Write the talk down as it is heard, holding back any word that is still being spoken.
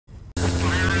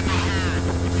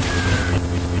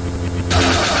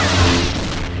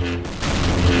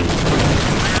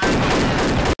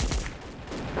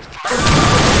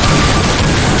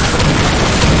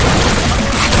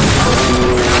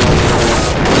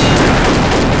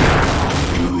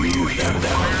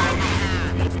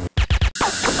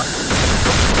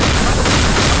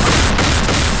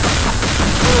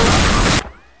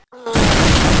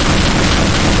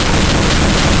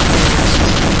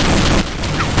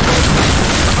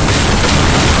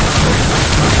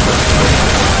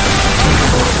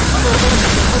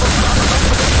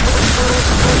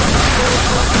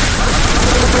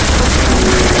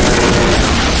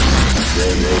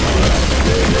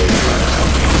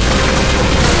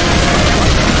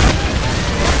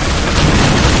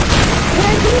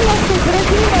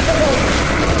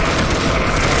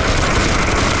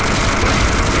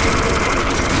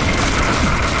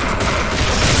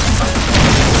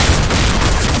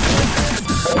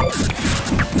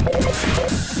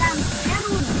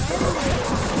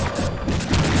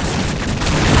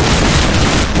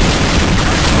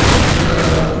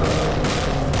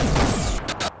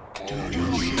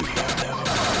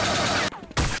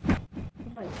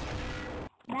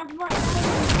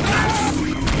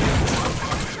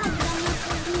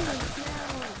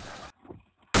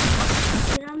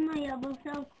Все равно я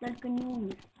обоссался, только не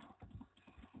умер.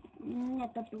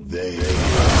 Нет, это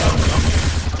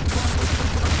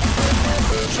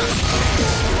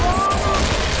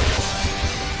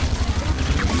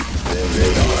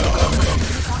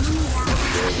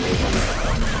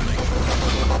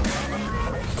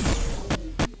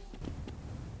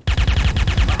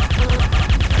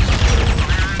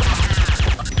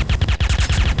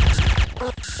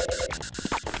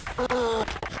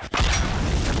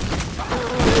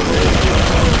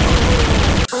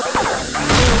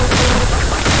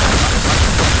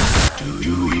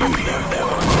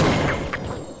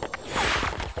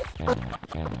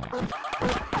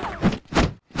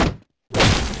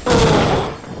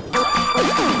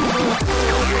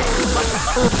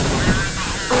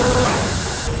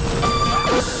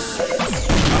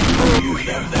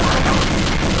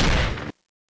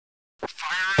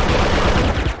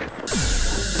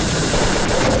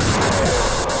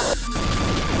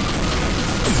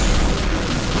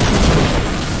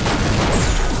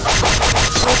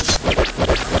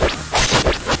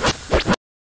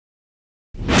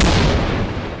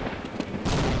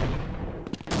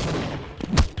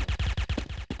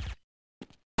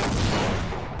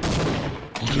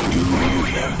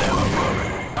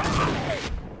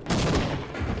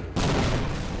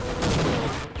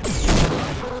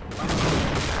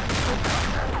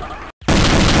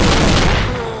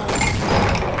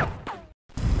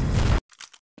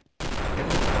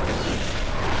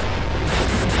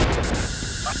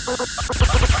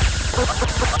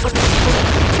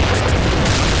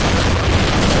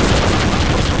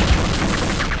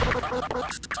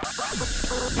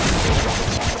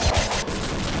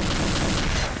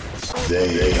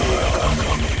They are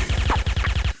coming.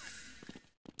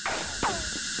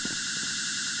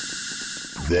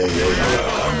 They are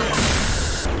coming.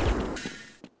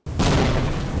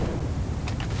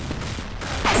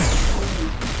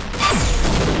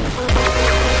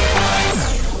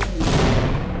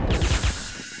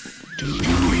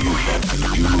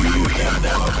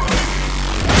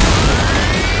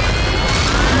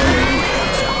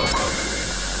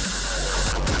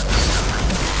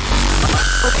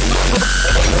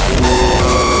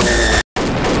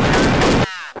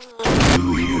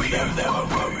 Do you have them?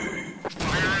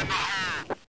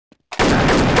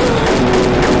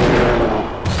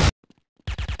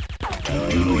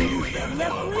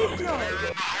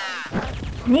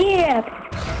 Нет!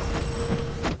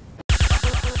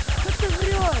 Что ты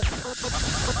врешь?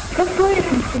 Как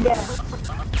слышим тебя?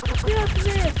 Ты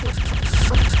ответишь.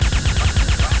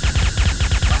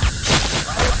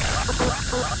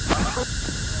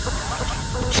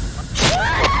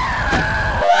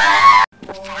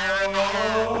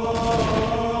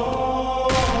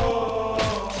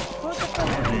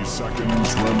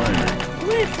 Seconds remaining.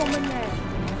 Слышал меня?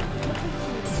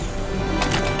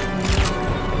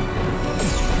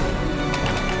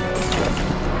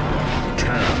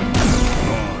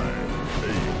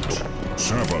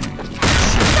 Seven, 6,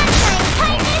 5,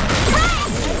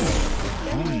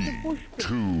 4,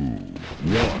 3, 2,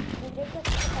 1.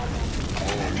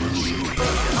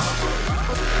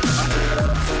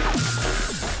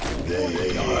 They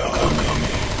are coming.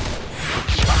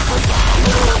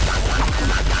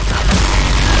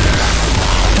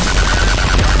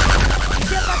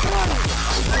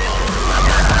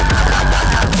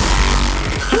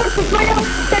 Черт, посмотрел,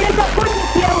 телезаходник,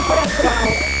 я его просрал.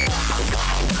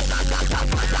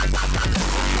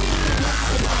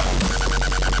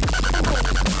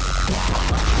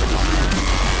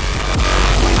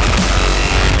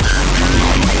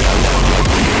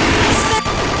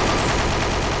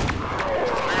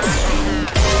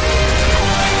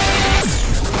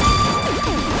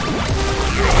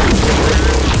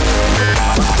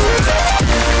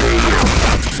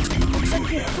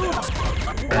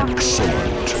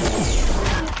 Excellent.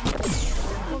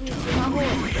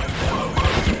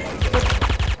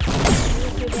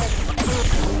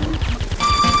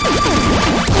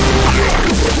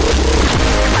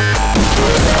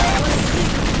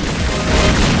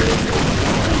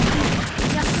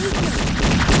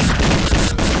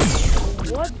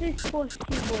 Вот и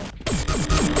спасибо.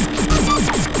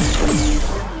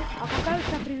 А какая у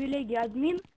тебя привилегия?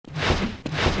 Админ?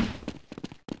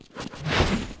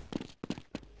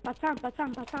 Пацан,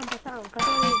 который...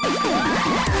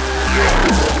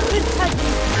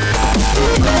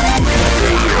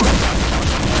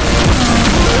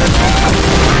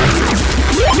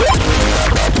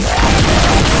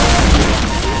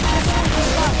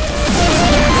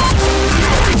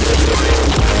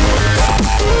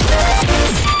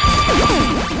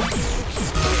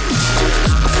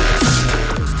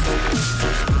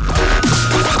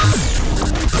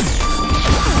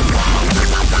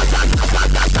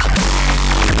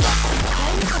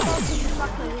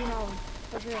 Факт нажимал.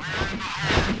 Подожди.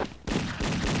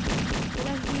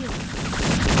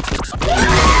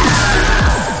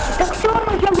 Так все, он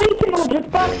уже выкинул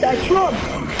джетпак-то, о чем?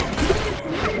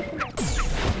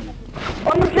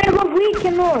 Он уже его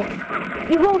выкинул.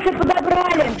 Его уже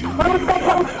подобрали. Он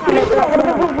сказал, он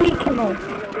его выкинул.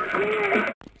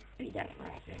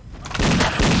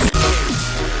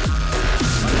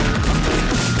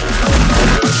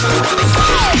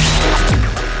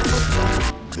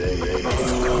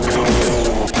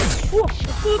 О,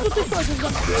 что тут еще за...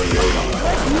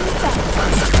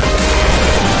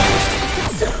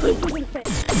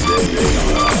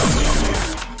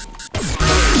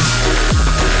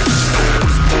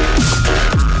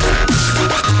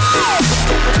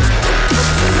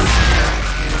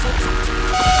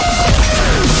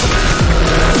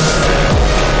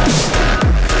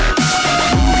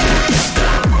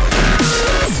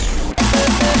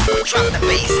 Drop the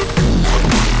bass.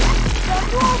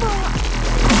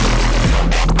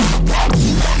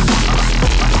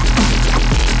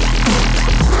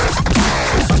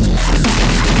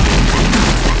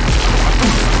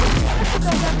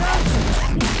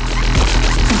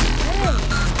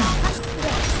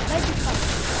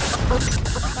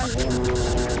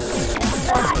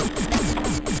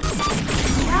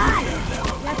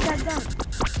 Я тебя отдам.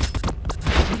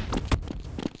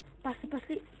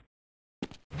 Пошли.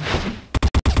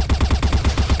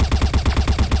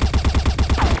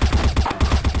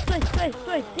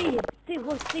 Стой, ты,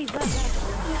 вот ты, да.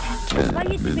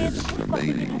 Твои тебе эту пушку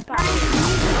охуеть так.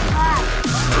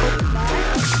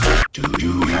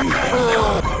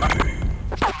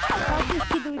 Ты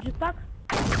скидывай джетпак.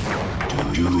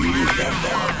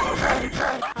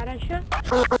 Хорошо.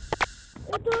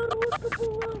 Это русская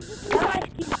была. Давай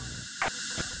скинь.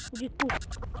 Джетпук.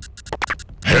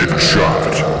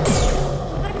 Headshot.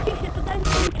 Туда не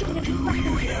джетпак.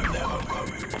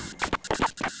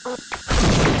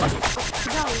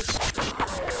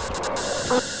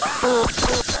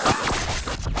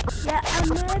 Я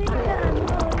американец.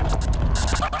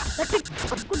 Да ты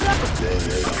куда?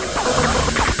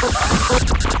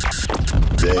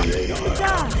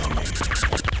 Куда?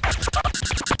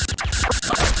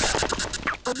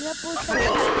 У меня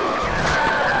получается.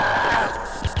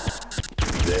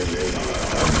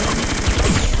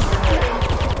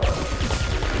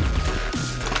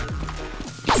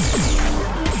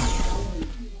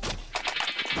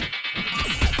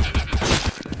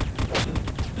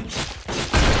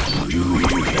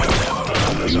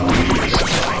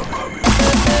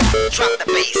 Drop the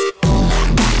bass.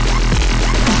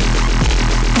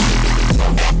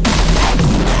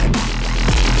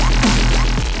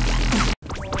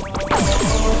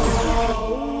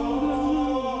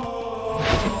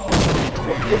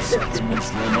 Seconds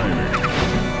remaining.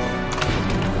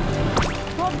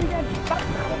 Вот меня джетпак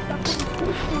находит такую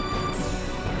пушку.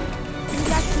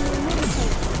 Я не умею.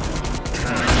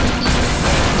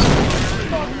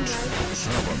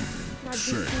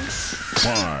 7, 6,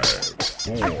 5,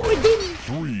 4,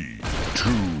 3, 2,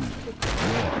 1.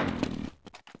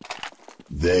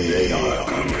 They are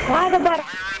coming. Ладно, бар.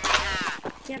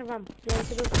 Хер вам, я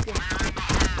тебя купил.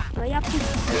 Моя пушка.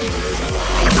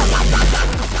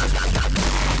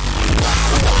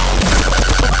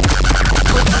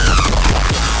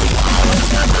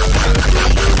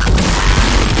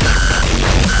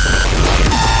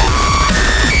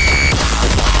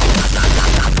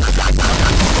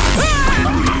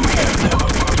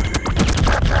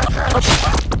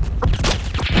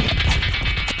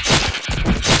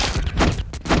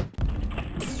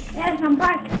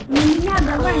 Комбат, на меня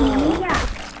давай, на меня.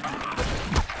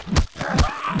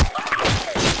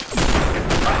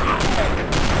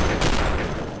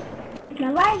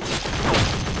 Давай.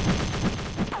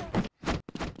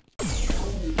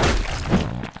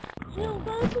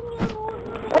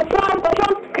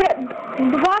 Пожалуйста,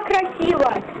 два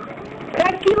красиво.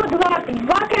 Красиво два.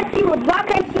 Два красиво, два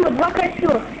красиво, два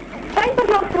красиво. Встань,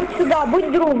 пожалуйста, вот сюда,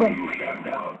 будь другом.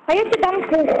 А я тебе дам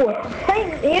пуху. Встань,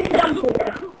 я тебе дам пуху.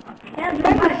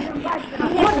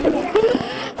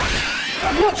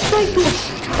 Вот, стой тут.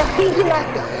 Так ты иди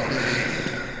нафиг.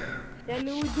 Я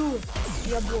не уйду,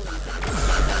 я бог.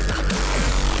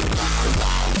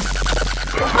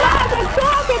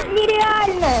 Это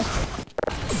нереально.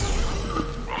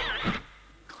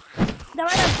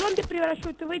 Давай я в зомби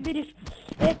превращу, ты выберешь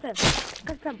это,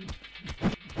 как там?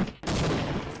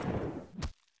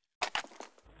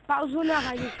 Ползуна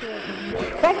вонючего.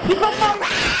 Спасибо вам.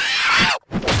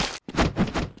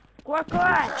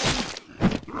 Какой?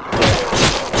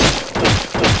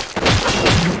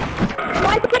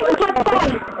 Спасибо,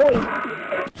 Катай. Ой.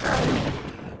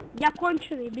 Я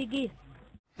конченый, беги.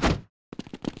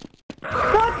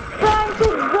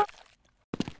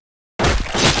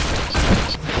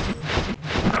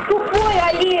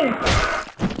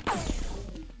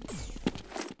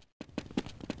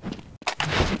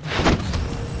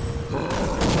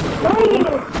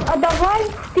 А давай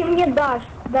ты мне дашь.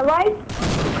 Давай.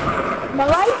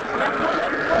 Давай.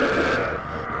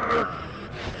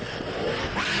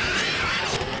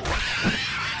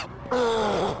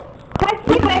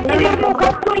 Спасибо, я тебе верну.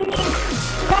 Как твой ник?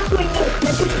 Как твой ник?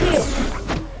 Напиши.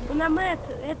 Ну нам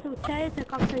это у тебя это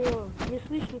как-то не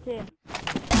слышно тебя.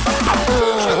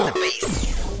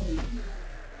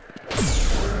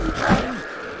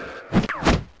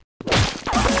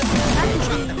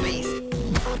 Drop the bass.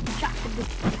 Drop the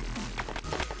bass.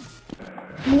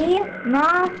 Не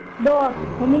надо.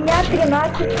 У меня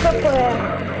 13 хп.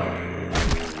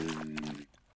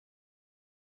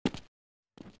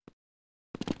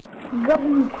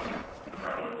 Говнюк.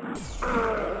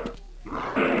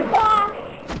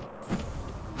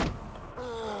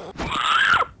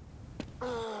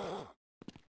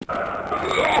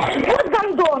 Вот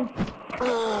гандон.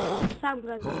 Сам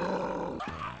грозит.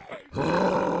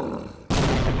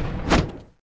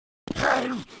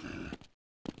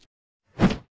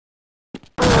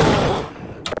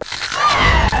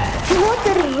 Чего ты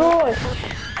ржешь?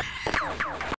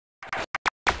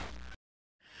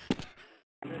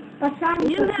 Пацан.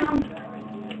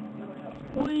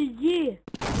 Уйди.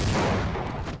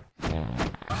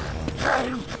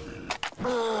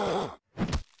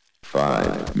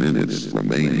 Five minutes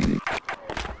remaining.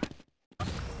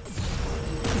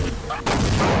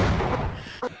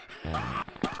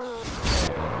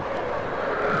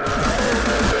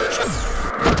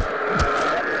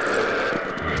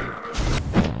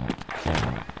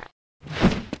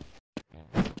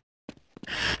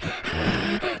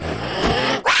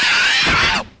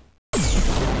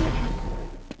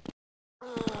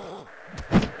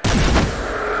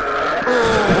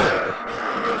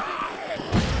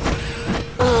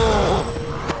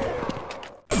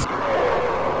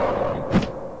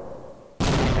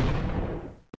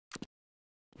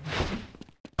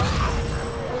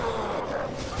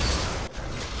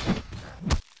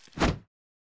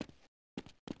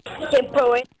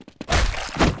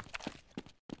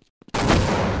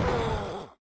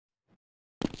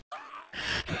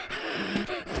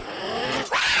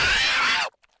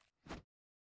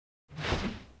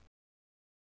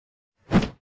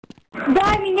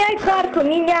 Да, меняй карту,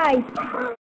 меняй.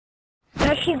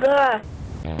 Нафига?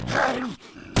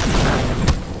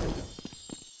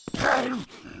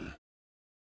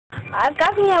 А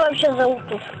как меня вообще зовут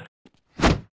тут?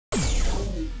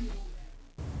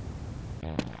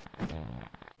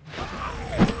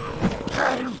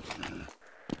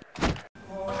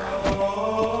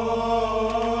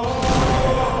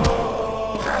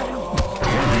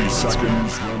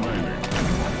 Seconds remaining.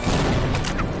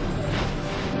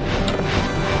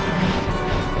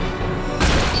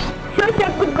 Все,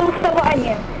 сейчас будет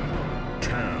голосование.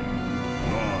 10,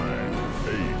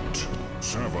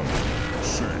 9, 8,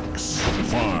 7, 6,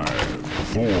 5,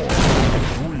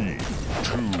 4,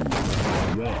 3,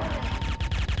 2, 1.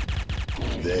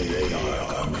 They are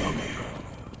coming.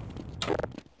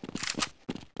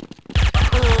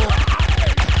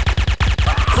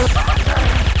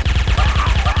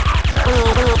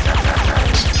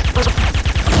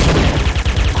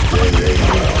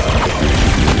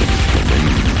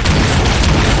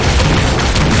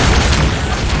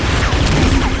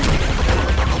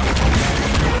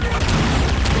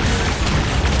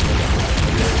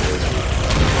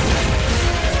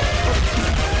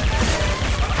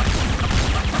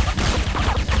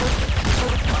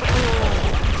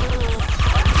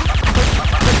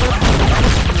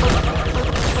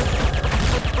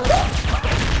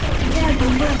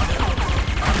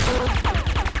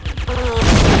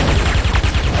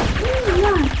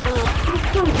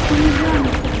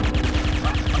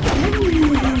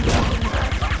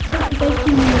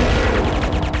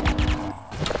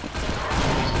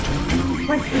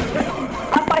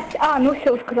 А, ну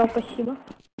все, сказал спасибо.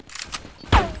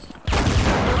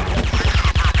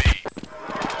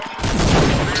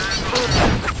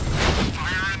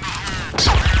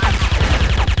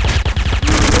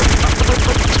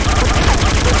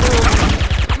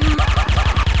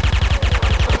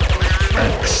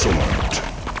 Excellent.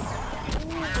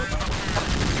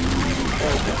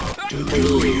 Do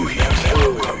you hear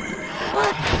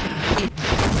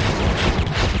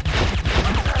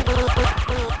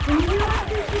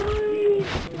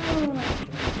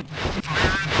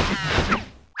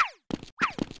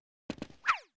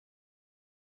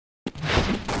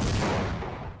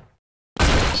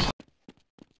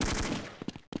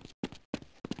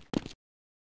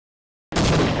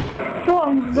Все,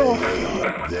 он сдох.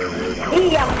 И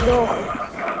я сдох.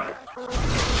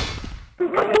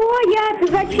 Кто я? Ты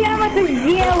зачем это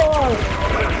сделал?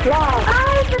 Ладно. А,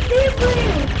 это ты был!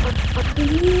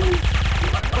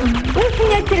 Пусть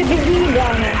меня перебеги,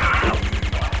 главное.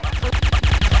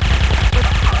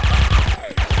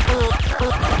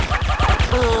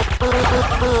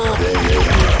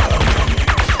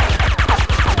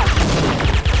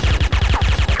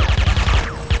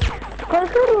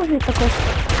 Сколько оружия такое?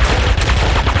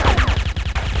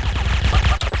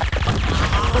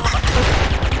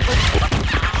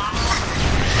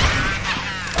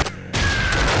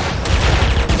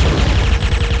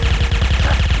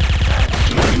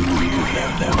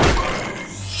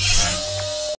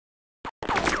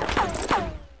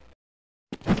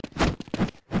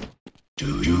 Do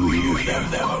you hear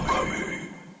them coming?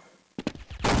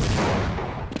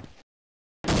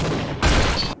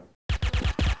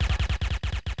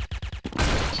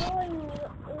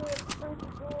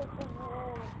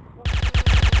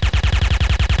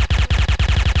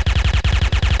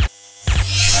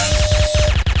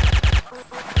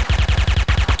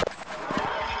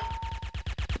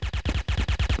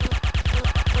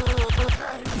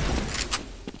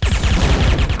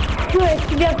 Все, я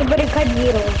тебя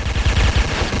забаррикадировал.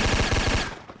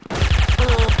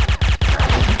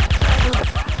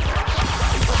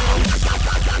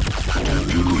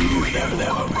 Do you hear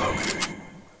them coming?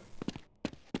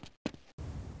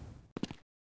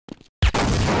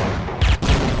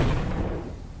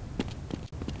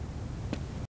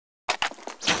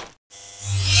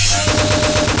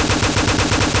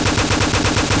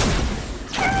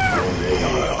 They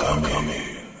are coming.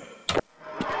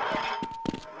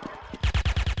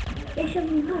 Я сейчас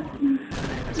сдохну.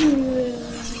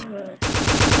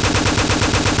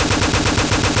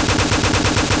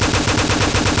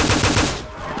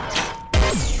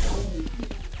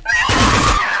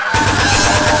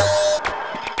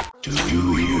 Do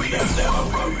you hear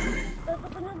them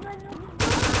coming?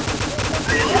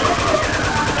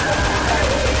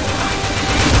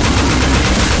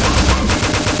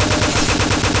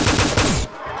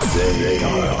 They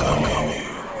are coming.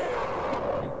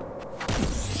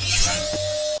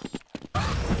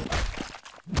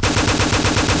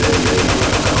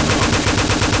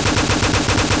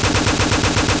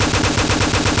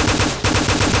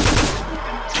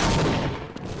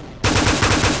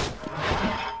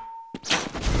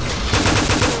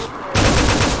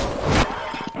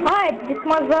 А, это без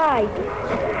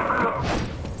мозаики.